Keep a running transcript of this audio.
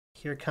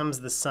Here comes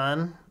the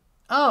sun.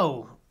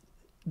 Oh,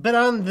 but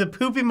the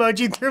poop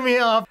emoji threw me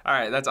off. All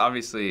right, that's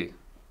obviously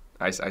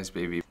Ice Ice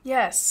Baby.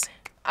 Yes,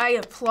 I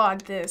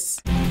applaud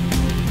this.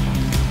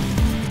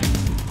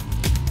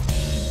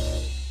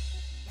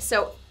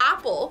 So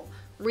Apple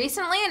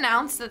recently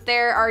announced that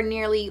there are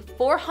nearly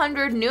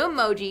 400 new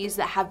emojis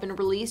that have been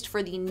released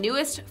for the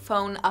newest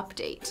phone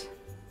update.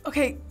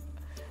 Okay,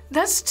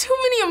 that's too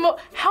many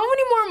how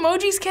many more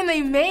emojis can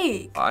they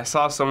make? I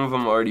saw some of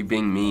them already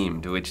being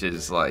memed, which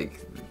is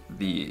like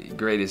the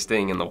greatest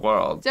thing in the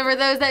world. So for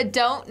those that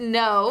don't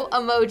know,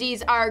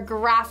 emojis are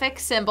graphic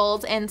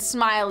symbols and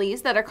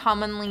smileys that are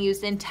commonly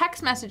used in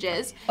text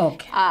messages.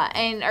 Okay.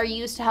 And are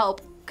used to help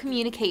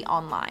communicate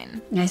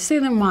online. I see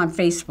them on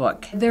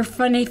Facebook. They're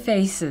funny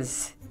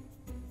faces.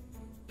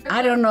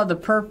 I don't know the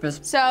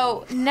purpose.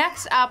 So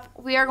next up,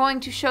 we are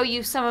going to show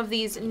you some of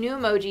these new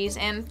emojis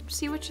and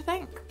see what you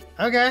think.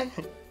 Okay.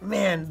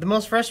 Man, the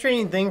most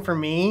frustrating thing for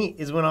me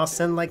is when I'll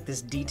send like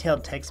this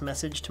detailed text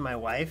message to my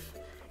wife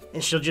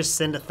and she'll just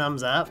send a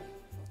thumbs up.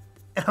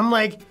 And I'm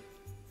like,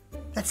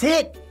 that's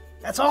it?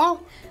 That's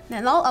all?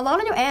 Man, a lot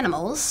of new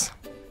animals.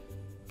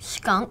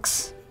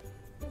 Skunks.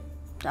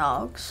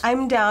 Dogs.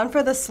 I'm down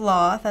for the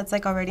sloth. That's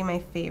like already my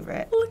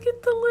favorite. Look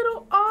at the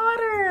little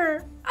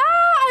otter.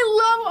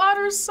 I love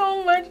otters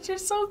so much. They're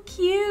so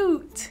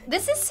cute.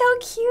 This is so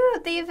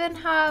cute. They even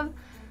have,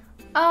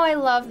 oh, I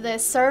love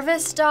this.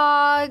 Service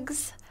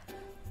dogs.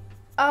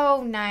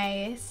 Oh,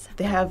 nice.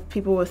 They have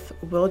people with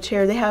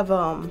wheelchair. They have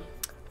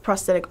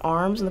prosthetic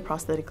arms and the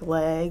prosthetic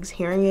legs,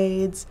 hearing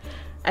aids.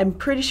 I'm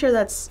pretty sure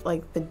that's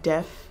like the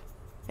deaf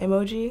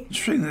emoji.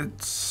 Interesting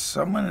that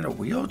someone in a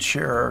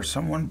wheelchair or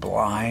someone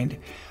blind.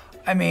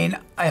 I mean,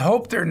 I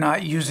hope they're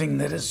not using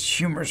that as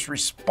humorous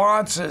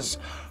responses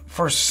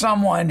for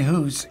someone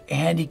who's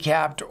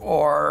handicapped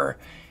or,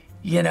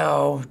 you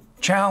know,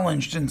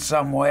 challenged in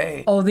some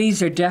way. Oh,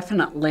 these are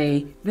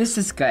definitely, this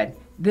is good.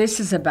 This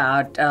is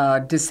about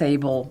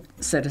disabled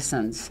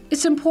citizens.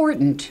 It's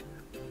important.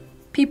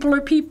 People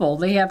are people.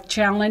 They have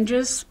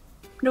challenges.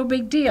 No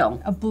big deal.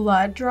 A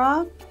blood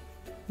drop?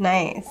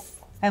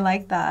 Nice. I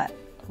like that.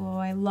 Oh,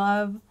 I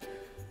love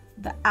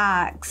the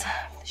axe.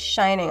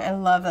 Shining. I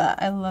love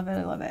that. I love it.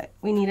 I love it.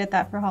 We needed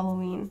that for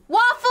Halloween.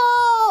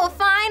 Waffle!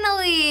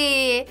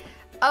 Finally!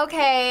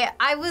 Okay,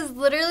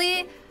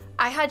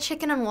 I had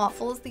chicken and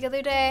waffles the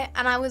other day,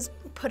 and I was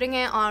putting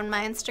it on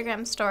my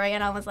Instagram story,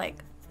 and I was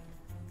like,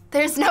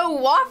 there's no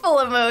waffle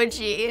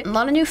emoji. A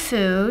lot of new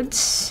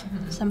foods,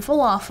 some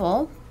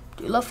falafel.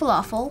 Do you love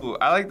falafel? Ooh,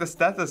 I like the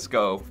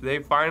stethoscope. They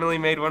finally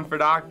made one for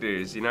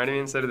doctors, you know what I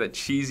mean? Instead of that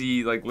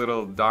cheesy, like,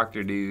 little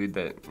doctor dude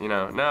that, you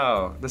know,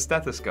 no, the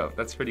stethoscope,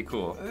 that's pretty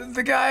cool.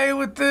 The guy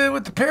with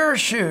the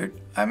parachute.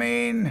 I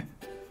mean,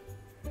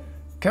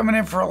 coming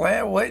in for a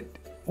land,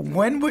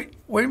 when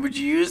would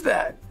you use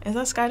that? Is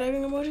that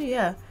skydiving emoji?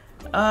 Yeah.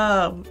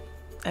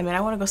 I mean,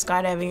 I want to go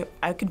skydiving.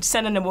 I could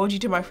send an emoji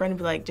to my friend and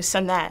be like, just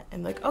send that.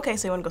 And like, okay,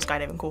 so you want to go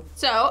skydiving, cool.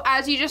 So,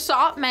 as you just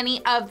saw,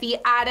 many of the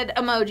added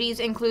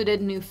emojis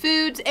included new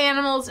foods,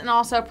 animals, and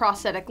also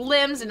prosthetic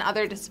limbs and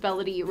other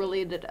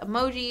disability-related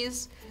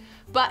emojis.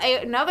 But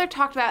another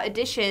talked about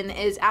addition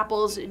is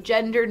Apple's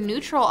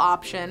gender-neutral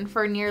option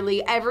for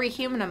nearly every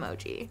human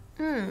emoji.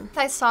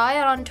 I saw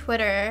it on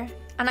Twitter,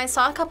 and I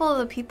saw a couple of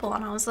the people,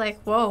 and I was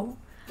like, whoa.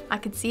 I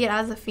could see it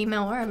as a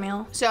female or a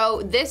male.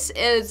 So this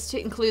is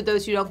to include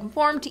those who don't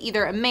conform to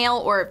either a male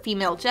or a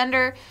female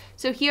gender.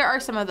 So here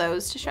are some of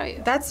those to show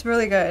you. That's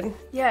really good.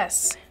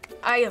 Yes,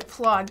 I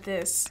applaud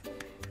this.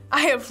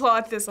 I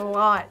applaud this a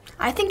lot.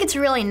 I think it's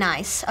really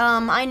nice.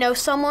 I know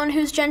someone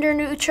who's gender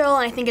neutral,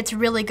 and I think it's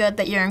really good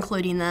that you're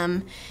including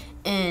them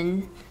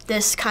in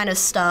this kind of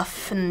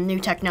stuff and new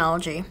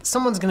technology.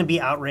 Someone's gonna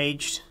be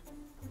outraged.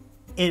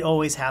 It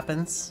always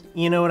happens,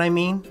 you know what I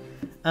mean?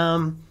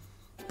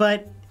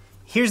 But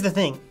here's the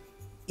thing,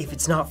 if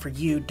it's not for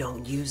you,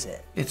 don't use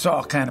it. It's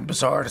all kind of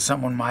bizarre to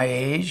someone my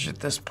age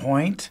at this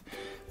point,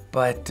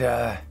 but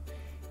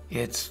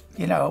it's,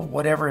 you know,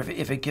 whatever.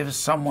 If it gives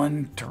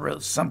someone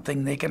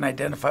something they can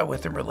identify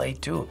with and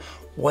relate to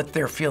what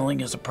they're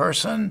feeling as a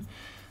person,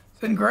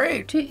 then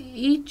great. To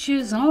each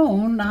his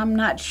own. I'm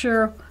not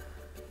sure.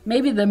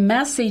 Maybe the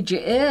message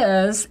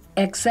is,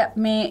 accept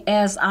me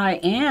as I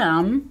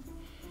am.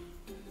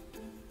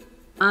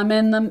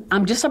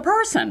 I'm just a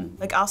person.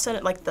 Like, I'll send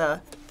it like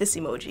this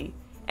emoji,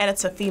 and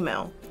it's a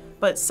female,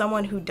 but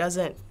someone who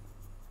doesn't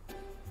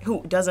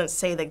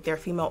say like they're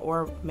female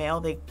or male,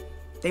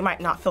 they might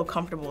not feel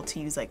comfortable to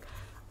use like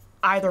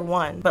either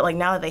one. But like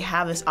now that they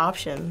have this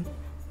option,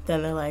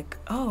 then they're like,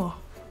 oh,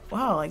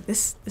 wow, like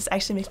this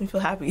actually makes me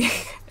feel happy,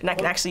 and I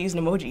can actually use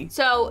an emoji.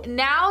 So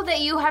now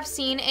that you have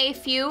seen a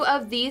few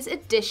of these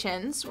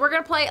additions, we're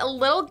gonna play a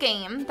little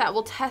game that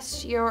will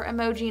test your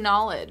emoji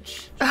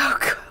knowledge. Oh,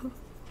 God.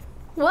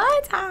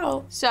 What?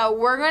 How? So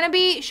we're gonna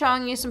be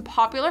showing you some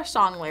popular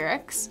song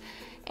lyrics,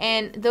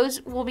 and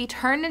those will be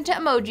turned into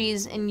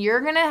emojis, and you're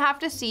gonna have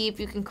to see if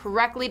you can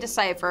correctly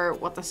decipher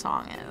what the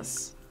song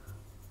is.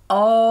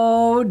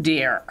 Oh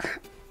dear.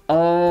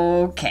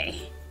 Okay.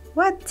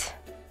 What?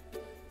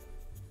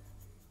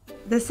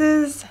 This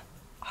is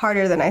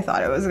harder than I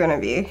thought it was gonna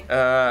be.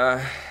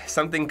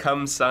 Something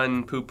comes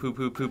sun, poop, poop,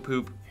 poop, poop,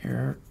 poop.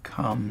 Here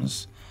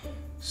comes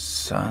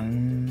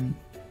sun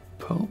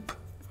poop.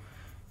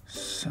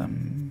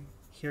 Some.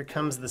 Here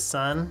comes the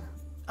sun.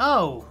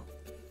 Oh,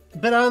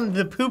 but on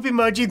the poop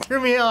emoji threw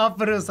me off,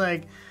 but it was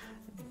like,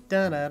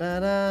 da da da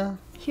da.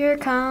 Here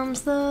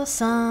comes the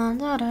sun,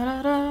 da da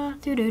da da,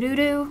 do do do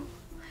do.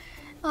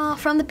 Oh,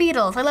 from the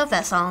Beatles. I love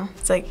that song.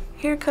 It's like,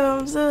 here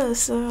comes the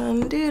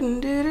sun, doo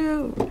doo doo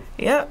doo.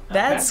 Yep,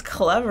 that's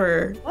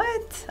clever.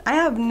 What? I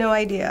have no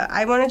idea.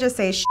 I want to just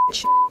say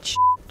shit.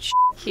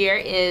 Here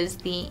is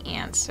the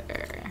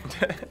answer.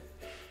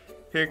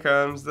 Here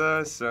comes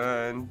the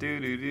sun,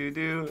 doo doo doo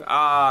doo.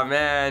 Aw,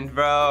 man,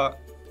 bro.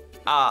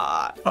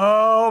 Ah.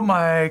 Oh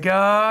my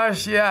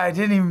gosh. Yeah, I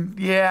didn't even,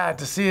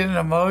 to see it in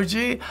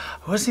emoji.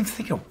 I wasn't even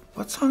thinking,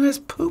 what song has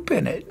poop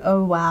in it?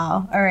 Oh,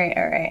 wow. All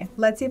right.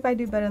 Let's see if I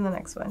do better in the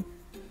next one.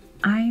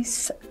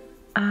 Ice,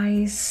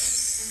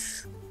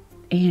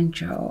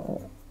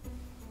 angel.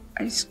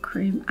 Ice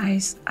cream,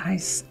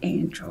 ice,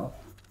 angel.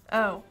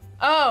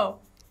 Oh.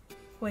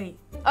 Wait.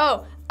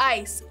 Oh,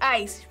 ice,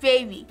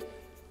 baby.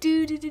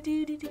 Do do do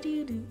do do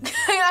do do.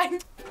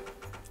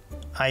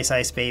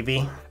 Ice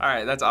Baby. All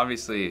right, that's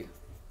obviously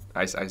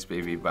Ice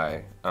Baby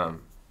by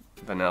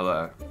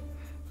Vanilla.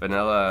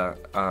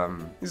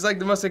 He's like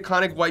the most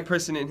iconic white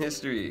person in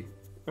history.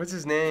 What's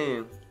his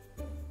name?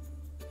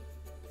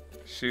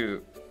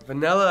 Shoot.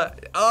 Vanilla.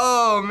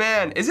 Oh,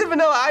 man. Is it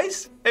Vanilla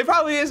Ice? It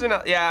probably is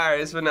Vanilla. Yeah, all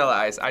right, it's Vanilla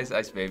Ice.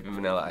 Ice Baby,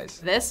 Vanilla Ice.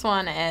 This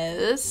one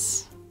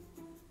is...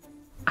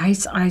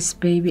 Ice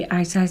baby,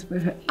 ice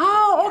baby.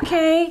 Oh,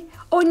 okay.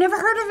 Oh, I never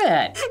heard of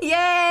it.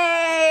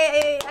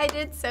 Yay! I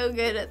did so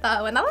good at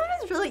that one. That one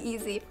was really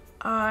easy.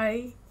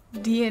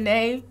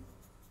 DNA.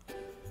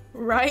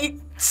 Right?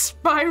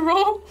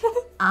 Spiral.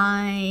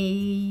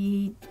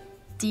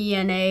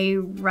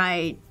 DNA,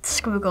 right,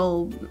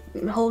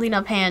 squiggle, holding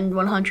up hand,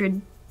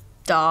 100,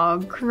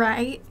 dog.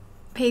 Right,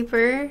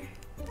 paper.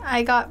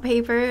 I got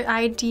paper.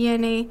 I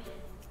DNA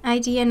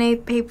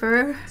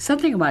paper.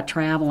 Something about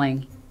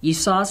traveling. You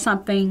saw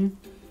something,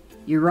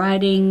 you're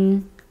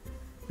writing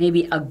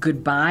maybe a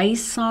goodbye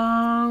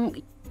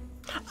song.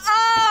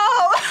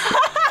 Oh!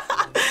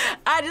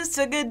 I just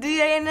took a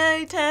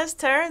DNA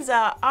test. Turns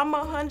out I'm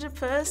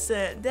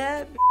 100%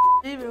 that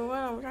even when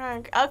I'm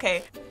trying.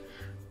 Okay.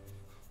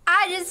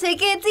 I just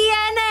took a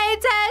DNA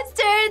test.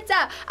 Turns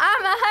out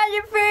I'm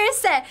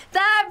 100%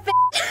 that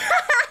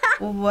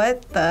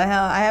What the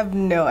hell? I have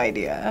no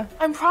idea.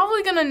 I'm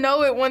probably gonna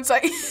know it once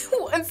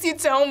you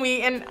tell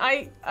me, and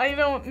I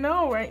don't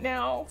know right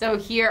now. So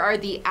here are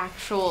the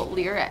actual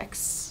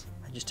lyrics.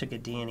 I just took a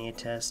DNA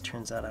test.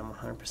 Turns out I'm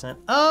 100%.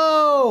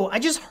 Oh, I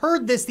just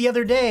heard this the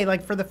other day,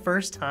 like for the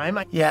first time.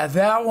 Yeah,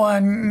 that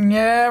one,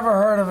 never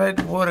heard of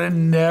it. Would have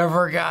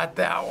never got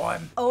that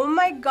one. Oh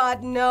my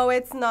God, no,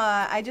 it's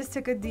not. I just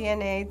took a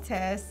DNA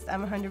test.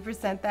 I'm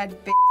 100% that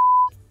bitch.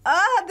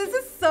 This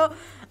is so,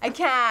 I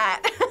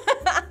can't.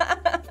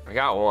 I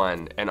got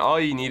one, and all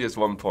you need is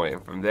 1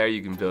 point. From there,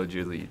 you can build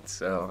your lead.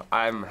 So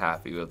I'm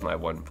happy with my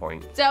 1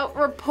 point. So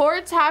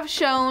reports have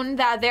shown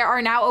that there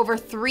are now over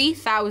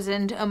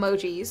 3,000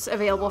 emojis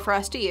available for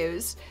us to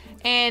use.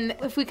 And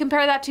if we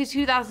compare that to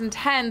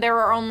 2010, there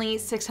were only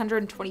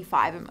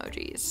 625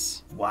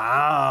 emojis.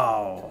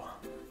 Wow.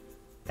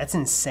 That's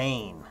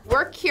insane.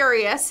 We're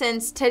curious,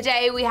 since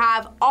today we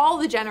have all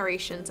the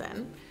generations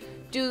in.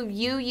 Do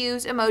you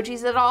use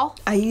emojis at all?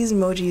 I use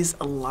emojis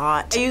a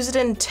lot. I use it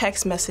in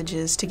text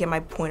messages to get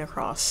my point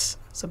across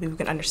so people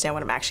can understand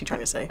what I'm actually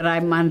trying to say. But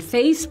I'm on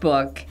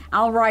Facebook.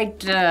 I'll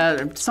write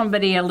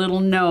somebody a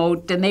little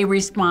note and they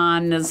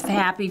respond as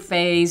happy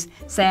face,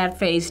 sad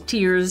face,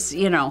 tears,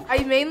 you know.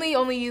 I mainly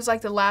only use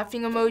like the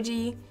laughing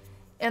emoji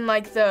and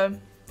like the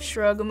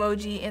shrug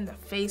emoji and the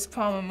face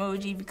palm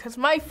emoji because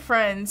my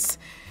friends,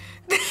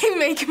 they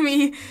make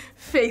me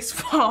face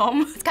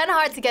palm. It's kind of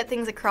hard to get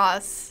things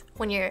across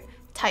when you're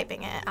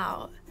typing it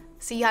out,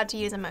 so you have to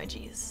use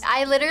emojis.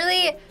 I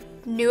literally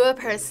knew a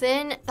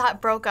person that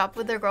broke up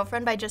with their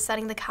girlfriend by just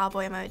setting the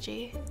cowboy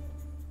emoji.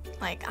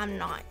 Like, I'm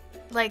not.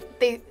 Like,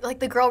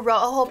 the girl wrote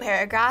a whole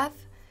paragraph,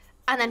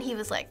 and then he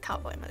was like,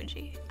 cowboy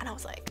emoji. And I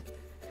was like...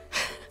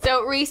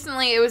 So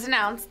recently it was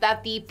announced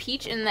that the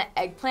peach and the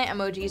eggplant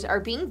emojis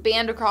are being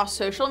banned across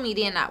social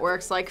media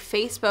networks like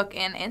Facebook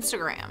and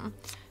Instagram.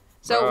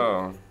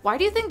 So why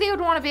do you think they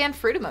would want to ban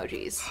fruit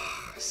emojis?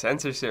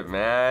 Censorship,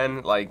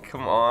 man. Like,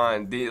 come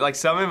on. Like,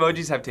 some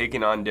emojis have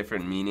taken on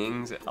different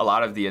meanings. A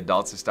lot of the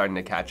adults are starting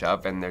to catch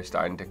up, and they're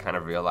starting to kind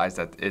of realize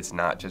that it's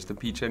not just a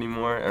peach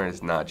anymore, or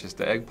it's not just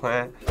the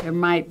eggplant. There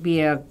might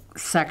be a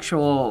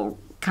sexual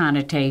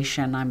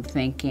connotation, I'm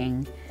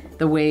thinking.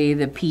 The way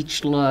the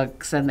peach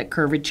looks and the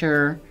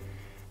curvature,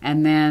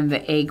 and then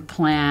the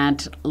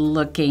eggplant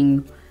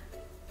looking,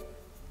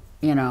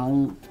 you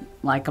know,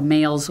 like a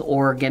male's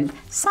organ.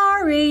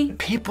 Sorry.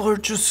 People are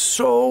just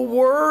so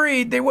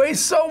worried. They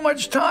waste so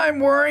much time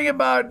worrying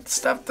about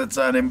stuff that's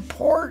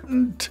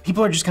unimportant.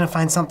 People are just gonna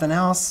find something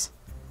else.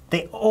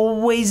 They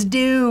always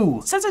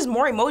do. Since there's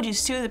more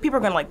emojis too, the people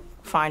are gonna like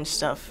find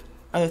stuff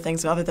other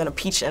things other than a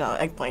peach and an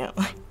eggplant.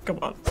 Like, come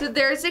on. So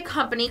there's a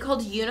company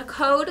called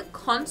Unicode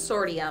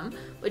Consortium,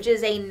 which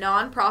is a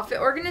non-profit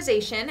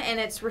organization, and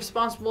it's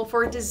responsible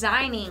for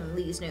designing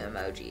these new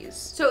emojis.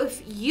 So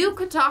if you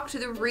could talk to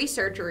the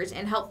researchers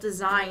and help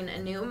design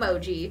a new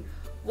emoji,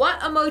 what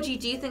emoji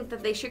do you think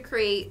that they should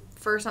create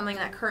for something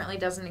that currently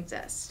doesn't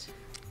exist?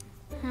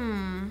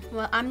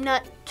 Well, I'm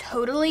not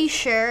totally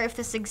sure if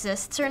this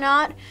exists or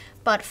not,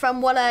 but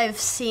from what I've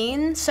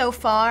seen so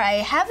far, I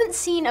haven't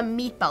seen a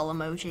meatball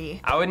emoji.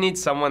 I would need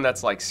someone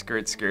that's like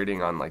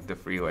skirting on like the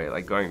freeway,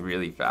 like going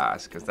really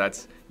fast, because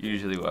that's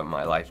usually what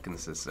my life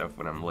consists of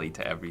when I'm late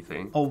to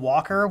everything. A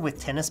walker with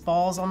tennis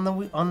balls on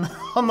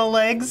the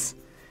legs,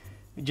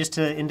 just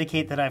to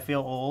indicate that I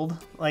feel old.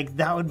 Like,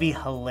 that would be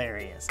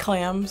hilarious.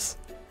 Clams.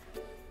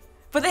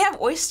 But they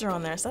have oyster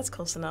on there, so that's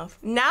close enough.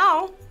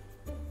 Now,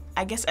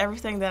 I guess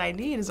everything that I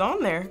need is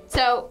on there.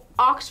 So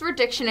Oxford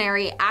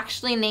Dictionary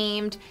actually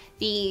named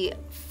the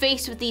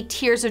face with the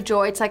tears of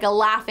joy, it's like a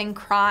laughing,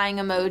 crying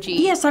emoji.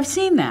 Yes, I've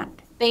seen that.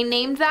 They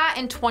named that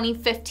in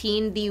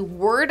 2015 the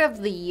word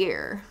of the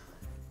year.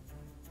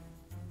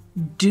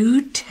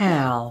 Do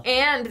tell.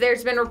 And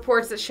there's been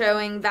reports that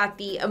showing that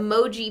the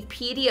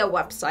Emojipedia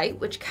website,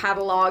 which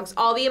catalogs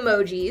all the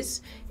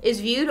emojis, is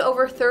viewed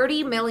over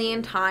 30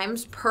 million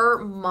times per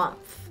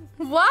month.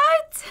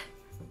 What?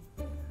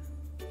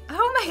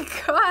 Oh my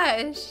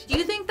gosh. Do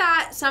you think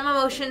that some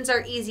emotions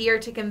are easier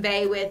to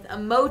convey with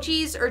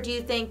emojis, or do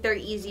you think they're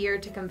easier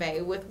to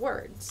convey with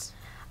words?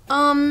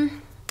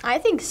 I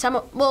think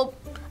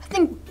I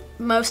think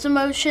most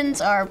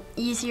emotions are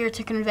easier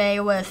to convey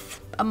with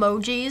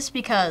emojis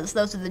because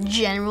those are the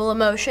general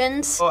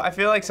emotions. Well, I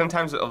feel like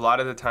sometimes, a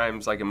lot of the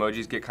times, like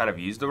emojis get kind of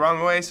used the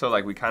wrong way, so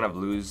like we kind of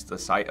lose the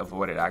sight of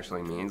what it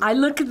actually means. I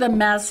look at the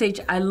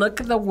message, I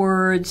look at the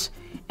words,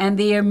 and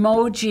the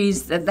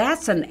emojis,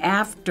 that's an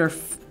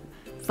afterthought.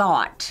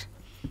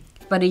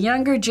 But a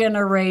younger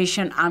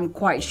generation, I'm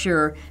quite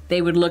sure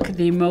they would look at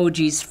the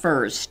emojis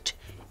first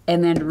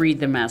and then read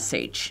the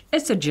message.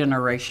 It's a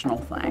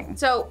generational thing.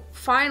 So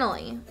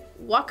finally,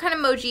 what kind of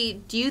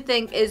emoji do you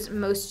think is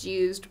most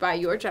used by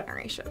your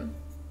generation?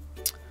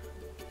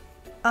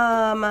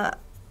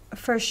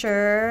 For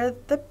sure,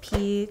 the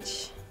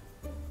peach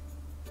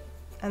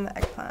and the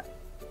eggplant.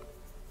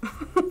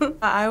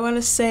 I want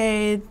to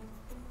say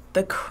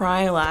the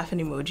crying laughing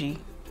emoji,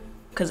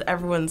 because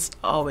everyone's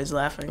always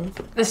laughing.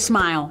 The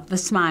smile, the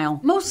smile.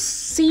 Most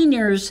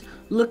seniors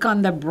look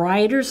on the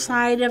brighter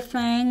side of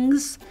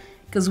things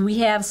because we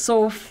have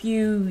so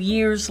few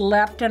years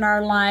left in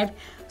our life,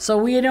 so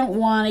we don't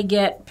want to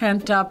get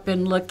pent up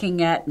in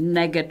looking at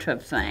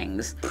negative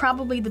things.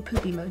 Probably the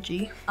poop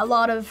emoji. A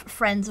lot of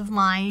friends of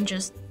mine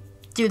just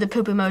do the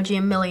poop emoji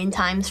a million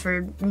times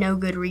for no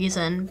good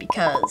reason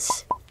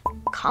because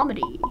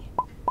comedy.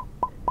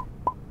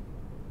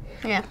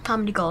 Yeah,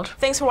 comedy gold.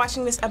 Thanks for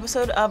watching this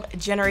episode of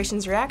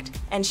Generations React,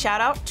 and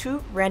shout out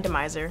to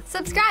Randomizer.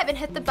 Subscribe and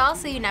hit the bell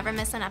so you never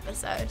miss an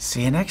episode.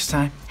 See you next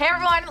time. Hey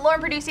everyone,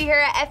 Lauren Producer here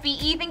at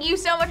FBE. Thank you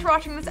so much for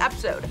watching this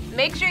episode.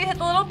 Make sure you hit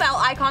the little bell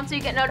icon so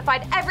you get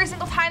notified every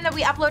single time that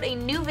we upload a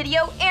new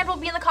video, and we'll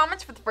be in the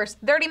comments for the first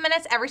 30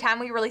 minutes every time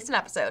we release an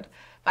episode.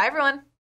 Bye everyone.